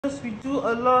We do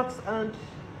a lot. And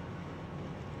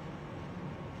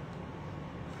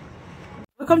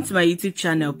welcome to my YouTube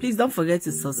channel. Please don't forget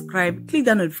to subscribe, click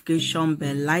that notification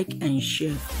bell, like and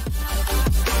share.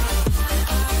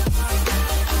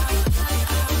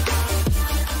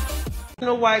 I don't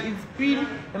know why it's been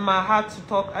in my heart to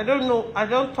talk. I don't know, I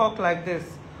don't talk like this,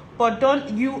 but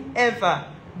don't you ever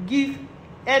give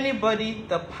anybody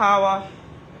the power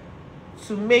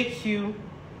to make you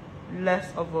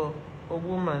less of a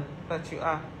woman that you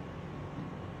are.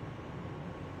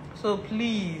 So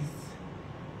please,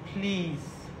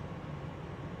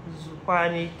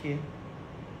 Zukwanike,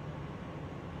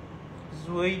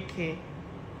 Zuike,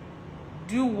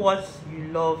 do what you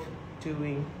love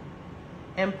doing.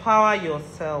 Empower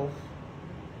yourself.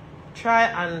 Try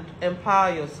and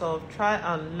empower yourself. Try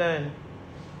and learn.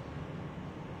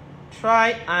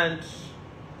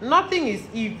 Nothing is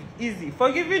easy.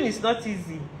 Forgiving is not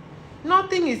easy.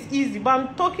 Nothing is easy, but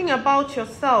I'm talking about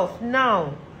yourself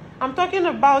now. I'm talking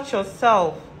about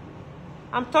yourself.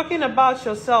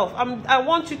 I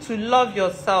want you to love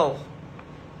yourself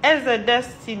as a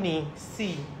destiny.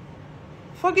 See,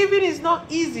 forgiving is not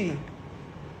easy.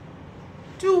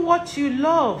 Do what you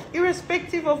love,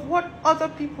 irrespective of what other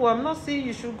people. I'm not saying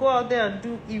you should go out there and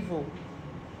do evil.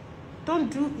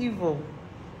 Don't do evil.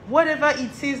 Whatever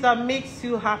it is that makes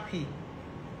you happy,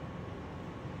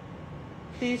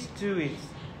 please do it.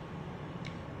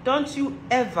 Don't you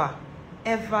ever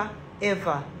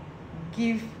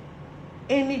give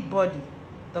anybody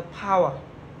the power.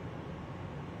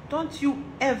 Don't you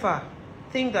ever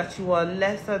think that you are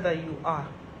lesser than you are.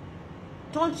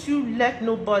 Don't you let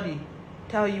nobody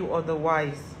tell you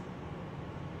otherwise.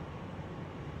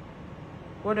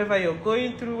 Whatever you're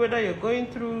going through, whether you're going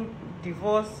through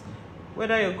divorce,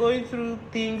 whether you're going through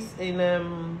things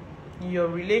in your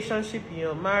relationship, in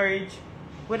your marriage,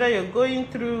 whether you're going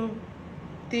through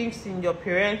things in your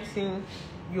parenting,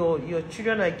 your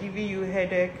children are giving you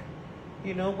headache.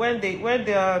 You know, when they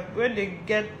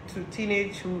get to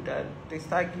teenagehood and they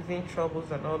start giving troubles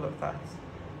and all of that.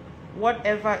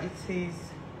 Whatever it is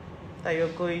that you're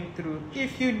going through,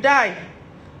 if you die,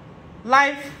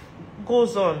 life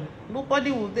goes on.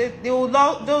 Nobody will.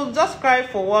 They'll just cry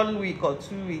for 1 week or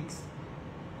 2 weeks,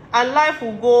 and life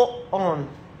will go on.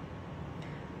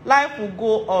 Life will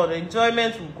go on.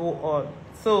 Enjoyment will go on.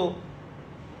 So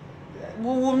we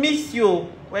will miss you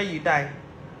when you die,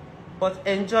 but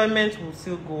enjoyment will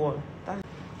still go on.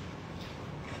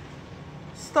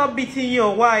 Stop beating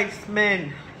your wives,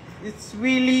 men. It's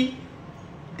really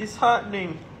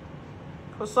disheartening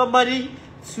for somebody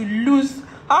to lose.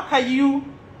 How can you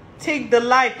take the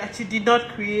life that you did not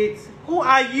create? Who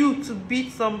are you to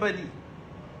beat somebody?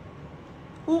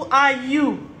 Who are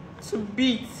you to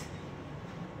beat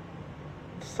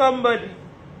somebody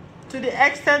to the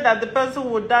extent that the person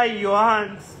will die in your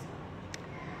hands?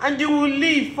 And you will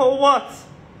live for what?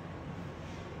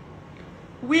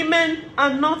 Women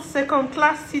are not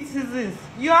second-class citizens.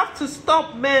 You have to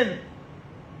stop, men.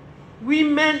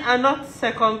 Women are not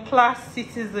second-class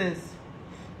citizens.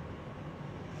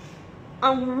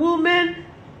 And women,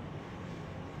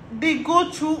 they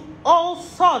go through all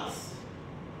sorts.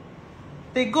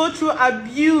 They go through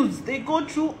abuse. They go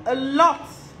through a lot.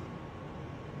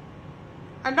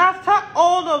 And after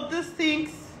all of these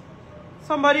things,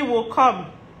 somebody will come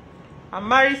and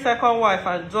marry second wife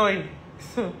and join.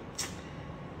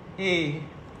 Hey,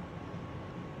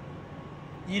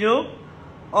 you know,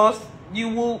 or you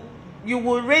will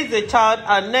raise a child,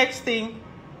 and next thing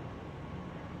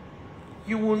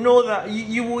you will know that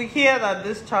you will hear that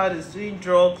this child is doing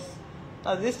drugs,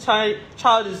 that this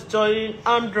child is joining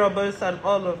armed robbers and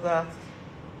all of that.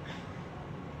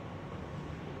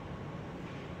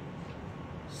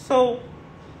 So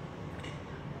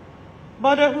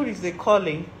motherhood is a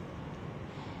calling.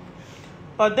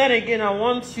 But then again, I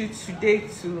want you today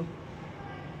to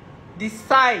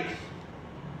decide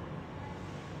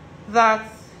that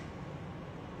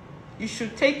you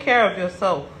should take care of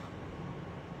yourself.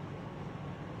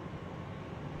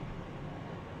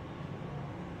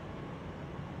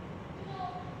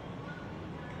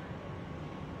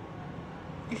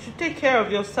 You should take care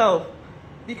of yourself,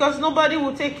 because nobody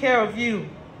will take care of you.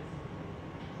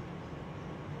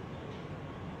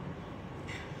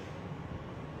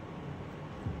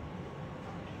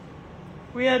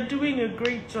 We are doing a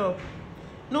great job.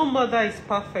 No mother is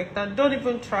perfect, and don't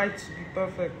even try to be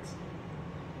perfect.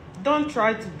 Don't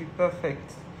try to be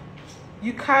perfect.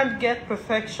 You can't get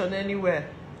perfection anywhere.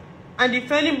 And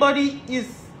if anybody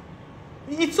is,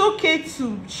 it's okay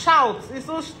to shout. It's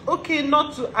okay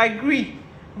not to agree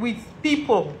with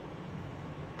people.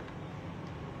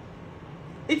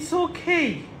 It's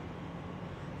okay.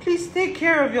 Please take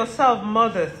care of yourself,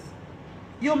 mothers.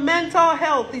 Your mental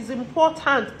health is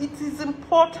important. It is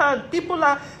important. People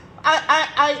are,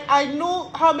 I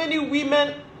know how many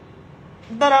women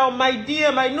that are on my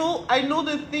DM. I know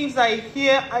the things I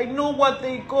hear. I know what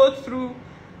they go through.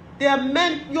 Your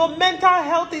mental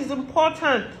health is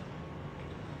important.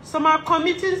 Some are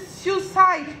committing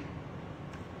suicide.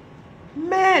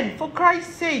 Men, for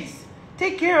Christ's sakes,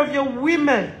 take care of your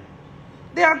women.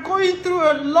 They are going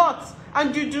through a lot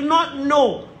and you do not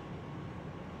know.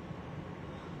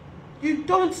 You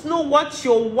don't know what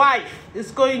your wife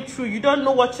is going through. You don't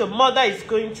know what your mother is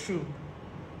going through.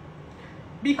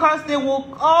 Because they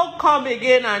will all come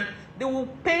again and they will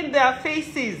paint their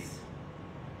faces.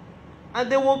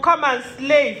 And they will come and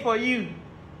slay for you.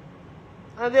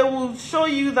 And they will show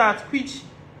you that which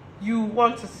you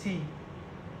want to see.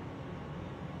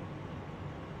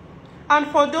 And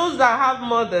for those that have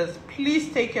mothers,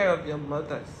 please take care of your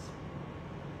mothers.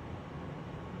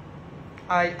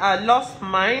 I lost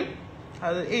mine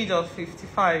at the age of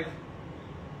 55.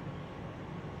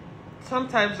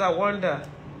 Sometimes I wonder,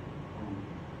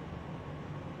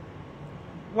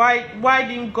 why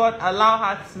didn't God allow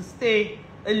her to stay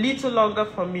a little longer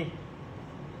for me?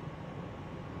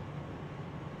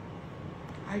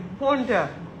 I wonder,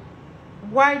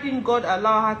 why didn't God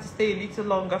allow her to stay a little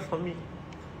longer for me?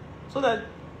 So that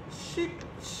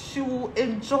she will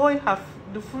enjoy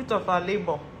the fruit of her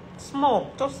labor.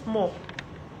 Small, just small.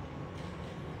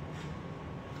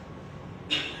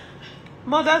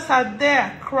 Mothers are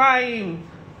there crying,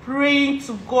 praying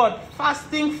to God,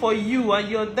 fasting for you, and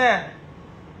you're there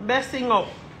messing up.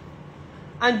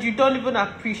 And you don't even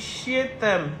appreciate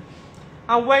them.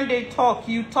 And when they talk,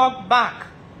 you talk back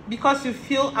because you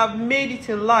feel I've made it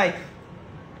in life.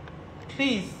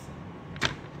 Please.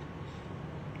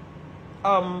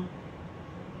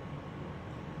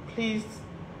 Please,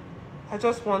 I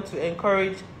just want to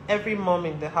encourage every mom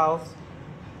in the house,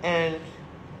 and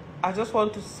I just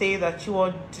want to say that you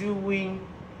are doing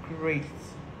great.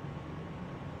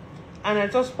 And I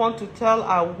just want to tell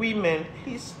our women,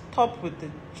 please stop with the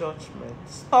judgment.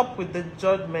 Stop with the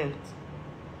judgment.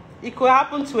 It could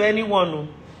happen to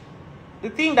anyone. The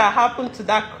thing that happened to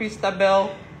that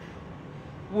Christabel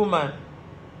woman,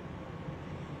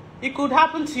 it could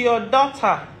happen to your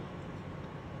daughter,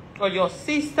 or your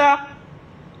sister,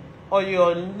 or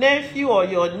your nephew, or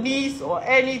your niece, or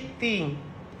anything.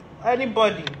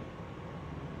 Anybody.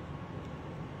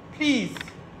 Please,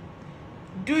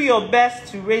 do your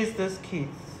best to raise those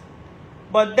kids.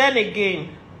 But then again,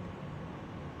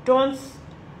 don't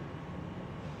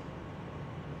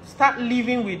start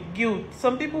living with guilt.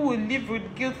 Some people will live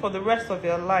with guilt for the rest of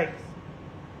their lives.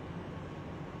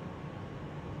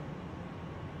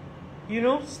 You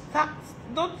know,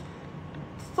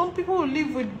 some people will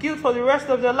live with guilt for the rest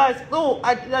of their lives. Oh,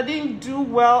 I didn't do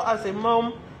well as a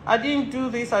mom. I didn't do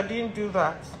this, I didn't do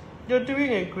that. You're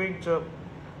doing a great job.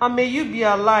 And may you be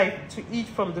alive to eat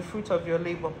from the fruit of your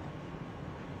labor.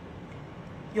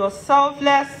 Your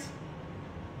selfless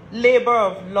labor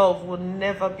of love will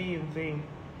never be in vain.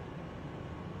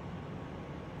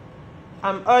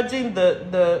 I'm urging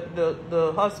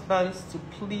the husbands to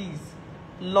please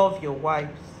love your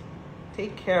wives.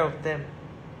 Take care of them.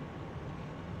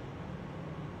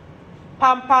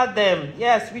 Pamper them.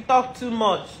 Yes, we talk too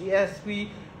much. Yes,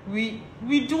 we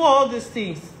do all these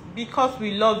things because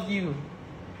we love you.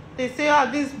 They say,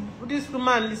 this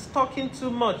woman is talking too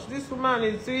much. This woman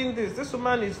is doing this. This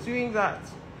woman is doing that.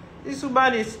 This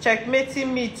woman is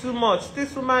checkmating me too much.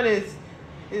 This woman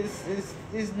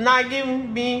is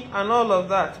nagging me and all of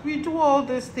that. We do all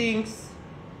these things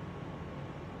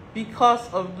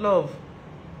because of love.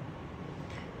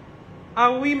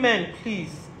 And women,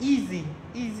 please,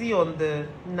 easy on the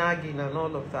nagging and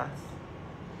all of that.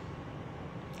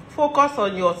 Focus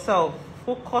on yourself.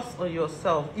 Focus on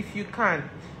yourself if you can.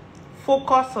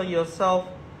 Focus on yourself.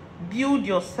 Build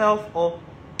yourself up.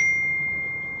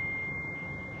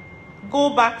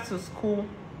 Go back to school.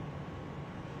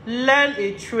 Learn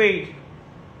a trade.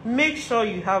 Make sure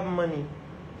you have money.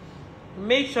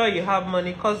 Make sure you have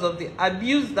money because of the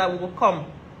abuse that will come.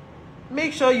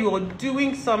 Make sure you are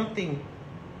doing something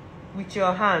with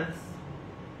your hands.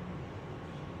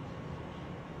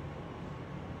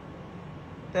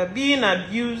 They're being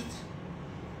abused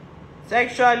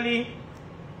sexually,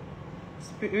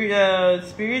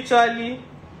 spiritually,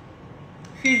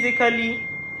 physically,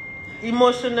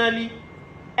 emotionally,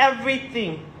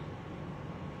 everything.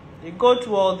 They go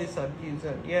through all this abuse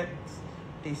and yet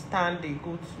they stand, they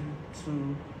go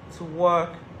to work,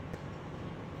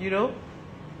 you know.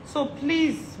 So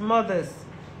please, mothers,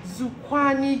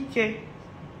 Zukwanike,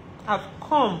 have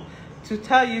come to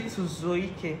tell you to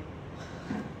Zoike.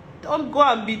 Don't go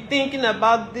and be thinking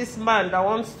about this man that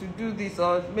wants to do this,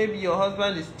 or maybe your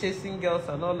husband is chasing girls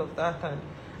and all of that,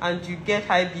 and you get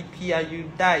high BP and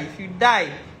you die. If you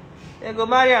die, they go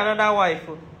marry another wife.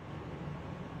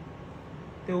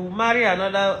 They will marry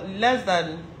another less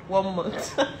than 1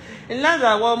 month. In less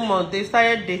than 1 month, they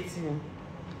started dating.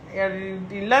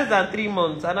 In less than 3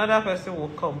 months, another person will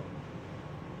come.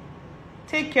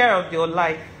 Take care of your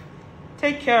life.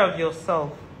 Take care of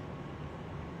yourself.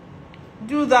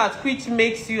 Do that which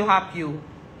makes you happy.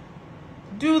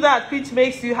 Do that which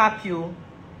makes you happy.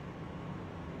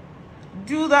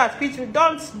 Do that which...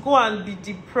 Don't go and be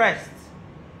depressed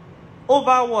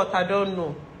over what I don't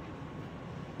know.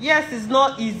 Yes, it's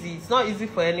not easy. It's not easy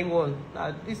for anyone.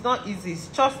 It's not easy. It's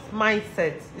just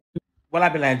mindset. Well,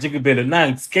 I've been like Jiggy Bello. Now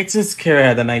it's getting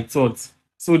scarier than I thought.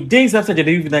 So days after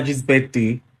Genevieve nnaji's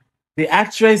birthday, the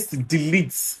actress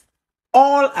deletes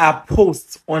all her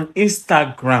posts on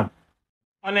Instagram.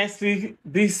 Honestly,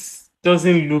 this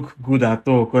doesn't look good at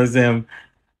all, because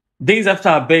days after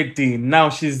her birthday,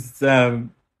 now she's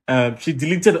she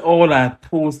deleted all her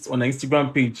posts on her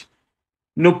Instagram page.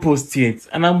 No post yet.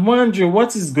 And I'm wondering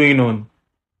what is going on.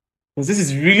 Because this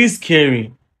is really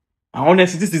scary. And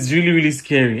honestly, this is really, really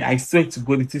scary. I swear to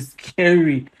God, it is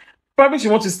scary. Probably she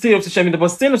wants to stay off social media, but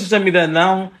staying on social media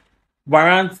now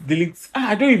warrants deletes.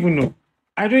 I don't even know.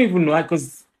 I don't even know.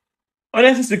 Because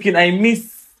honestly speaking, I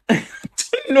miss...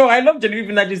 No, I love Genevieve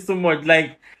nnaji so much.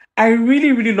 Like, I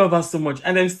really, really love her so much.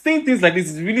 And then saying things like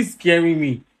this is really scaring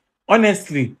me.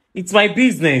 Honestly, it's my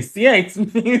business. Yeah, it's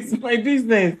my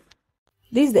business.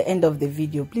 This is the end of the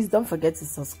video. Please don't forget to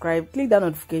subscribe, click that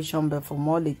notification bell for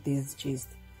more latest gist,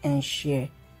 and share.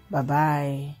 Bye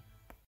bye.